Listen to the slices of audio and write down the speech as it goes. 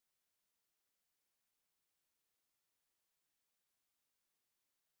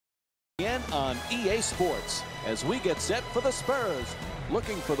again on EA Sports as we get set for the Spurs,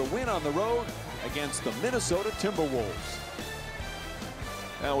 looking for the win on the road against the Minnesota Timberwolves.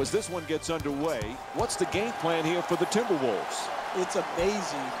 Now, as this one gets underway, what's the game plan here for the Timberwolves? It's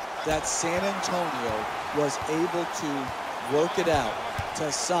amazing that San Antonio was able to work it out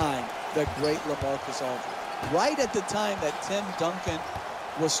to sign the great LaMarcus Aldridge. Right at the time that Tim Duncan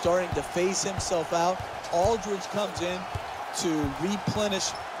was starting to phase himself out, Aldridge comes in to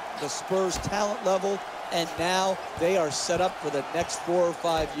replenish the Spurs talent level, and now they are set up for the next 4 or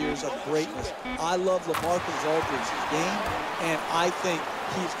 5 years of greatness. I love LaMarcus Aldridge's game, and I think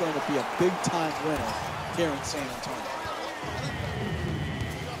he's going to be a big-time winner here in San Antonio.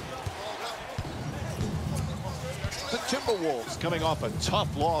 The Timberwolves coming off a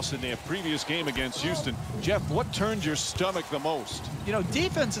tough loss in their previous game against Houston. Jeff, what turned your stomach the most? You know,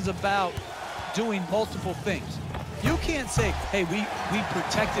 defense is about doing multiple things. You can't say, hey, we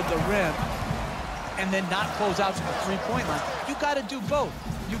protected the rim and then not close out to the three-point line. You got to do both.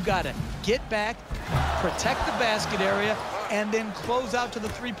 You got to get back, protect the basket area, and then close out to the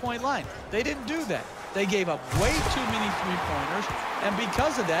three-point line. They didn't do that. They gave up way too many three-pointers, and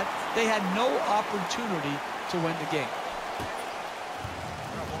because of that, they had no opportunity to win the game.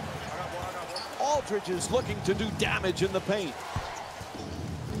 Aldridge is looking to do damage in the paint.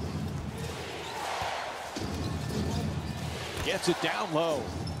 Gets it down low.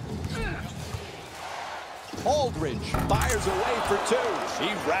 Aldridge fires away for 2.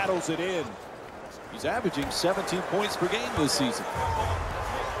 He rattles it in. He's averaging 17 points per game this season.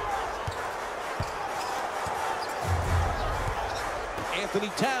 Anthony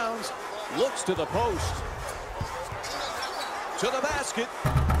Towns looks to the post. To the basket.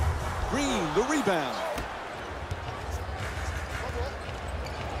 Green, the rebound.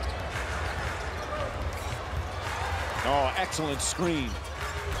 Oh, excellent screen.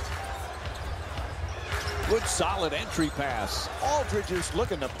 Good solid entry pass. Aldridge is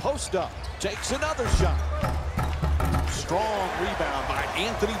looking to post up. Takes another shot. Strong rebound by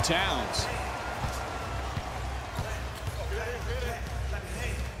Anthony Towns.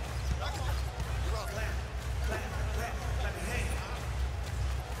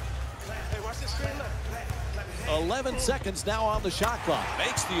 Hey, watch this screen. 11 seconds now on the shot clock.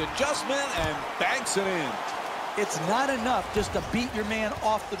 Makes the adjustment and banks it in. It's not enough just to beat your man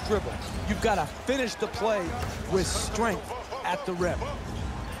off the dribble. You've got to finish the play with strength at the rim.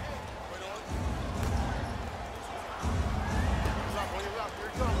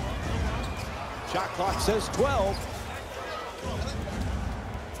 Shot clock says 12.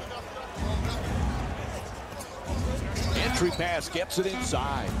 Entry pass gets it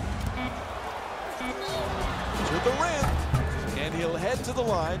inside. To the rim. And he'll head to the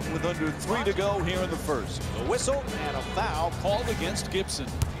line with under 3 to go here in the first. The whistle and a foul called against Gibson.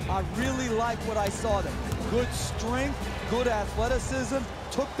 I really like what I saw there. Good strength, good athleticism,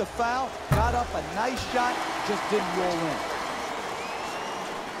 took the foul, got up a nice shot, just didn't roll in.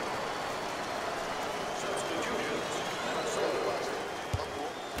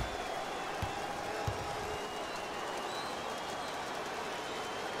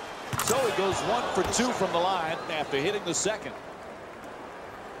 So he goes 1 for 2 from the line after hitting the second.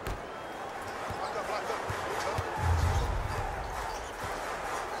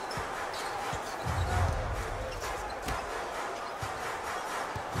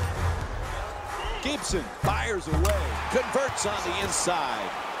 Gibson fires away, converts on the inside.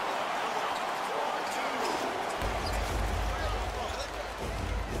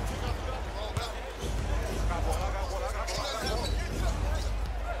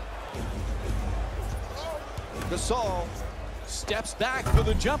 Gasol steps back for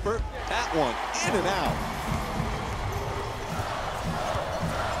the jumper. That one in and out.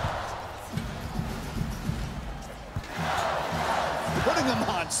 Putting him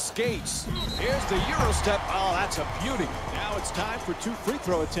on skates. Here's the Euro step. Oh, that's a beauty. Now it's time for 2 free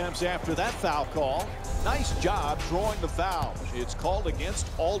throw attempts after that foul call. Nice job drawing the foul. It's called against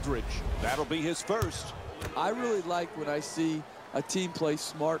Aldridge. That'll be his first. I really like when I see a team play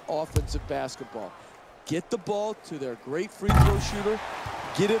smart offensive basketball. Get the ball to their great free throw shooter,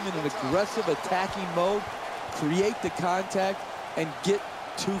 get him in an aggressive attacking mode, create the contact, and get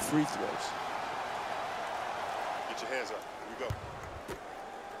 2 free throws. Get your hands up. Here we go.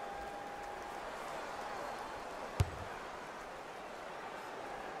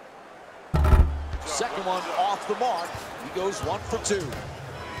 Second one off the mark. He goes 1 for 2.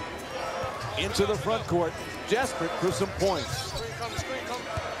 Into the front court, desperate for some points. Screen coming.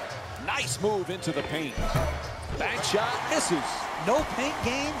 Nice move into the paint. Back shot misses. No paint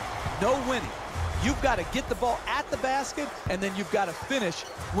game, no winning. You've got to get the ball at the basket, and then you've got to finish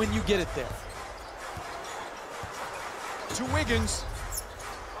when you get it there. To Wiggins.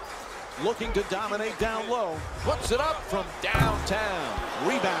 Looking to dominate down low. Puts it up from downtown.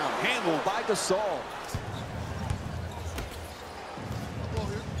 Rebound handled by Gasol.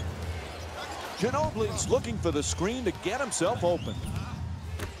 Ginobili's looking for the screen to get himself open.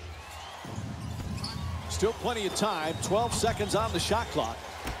 Still plenty of time. 12 seconds on the shot clock.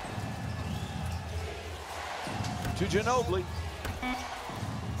 To Ginobili.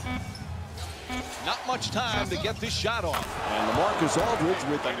 Not much time to get this shot off. And LaMarcus Aldridge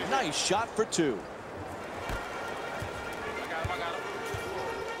with a nice shot for two.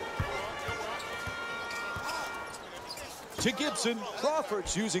 To Gibson.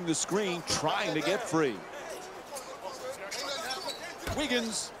 Crawford's using the screen, trying to get free.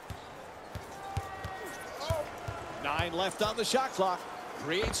 Wiggins. 9 left on the shot clock.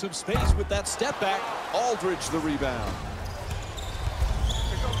 Creates some space with that step back. Aldridge the rebound.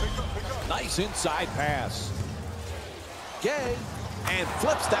 Nice inside pass. Gay, and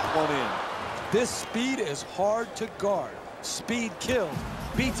flips that one in. This speed is hard to guard. Speed kills.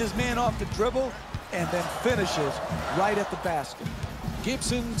 Beats his man off the dribble and then finishes right at the basket.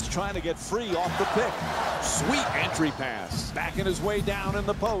 Gibson's trying to get free off the pick. Sweet entry pass. Backing his way down in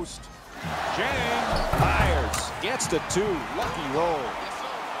the post. Jang fires. Gets to 2. Lucky roll.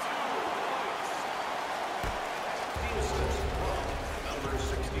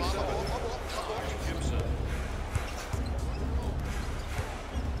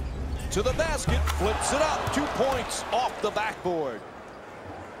 To the basket, flips it up. 2 points off the backboard.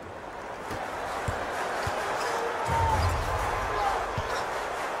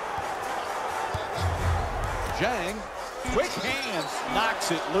 Jang, quick hands,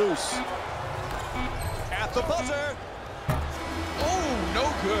 knocks it loose. At the buzzer. Oh,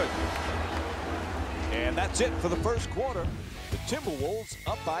 no good. And that's it for the first quarter. The Timberwolves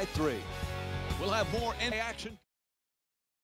up by 3. We'll have more NBA action.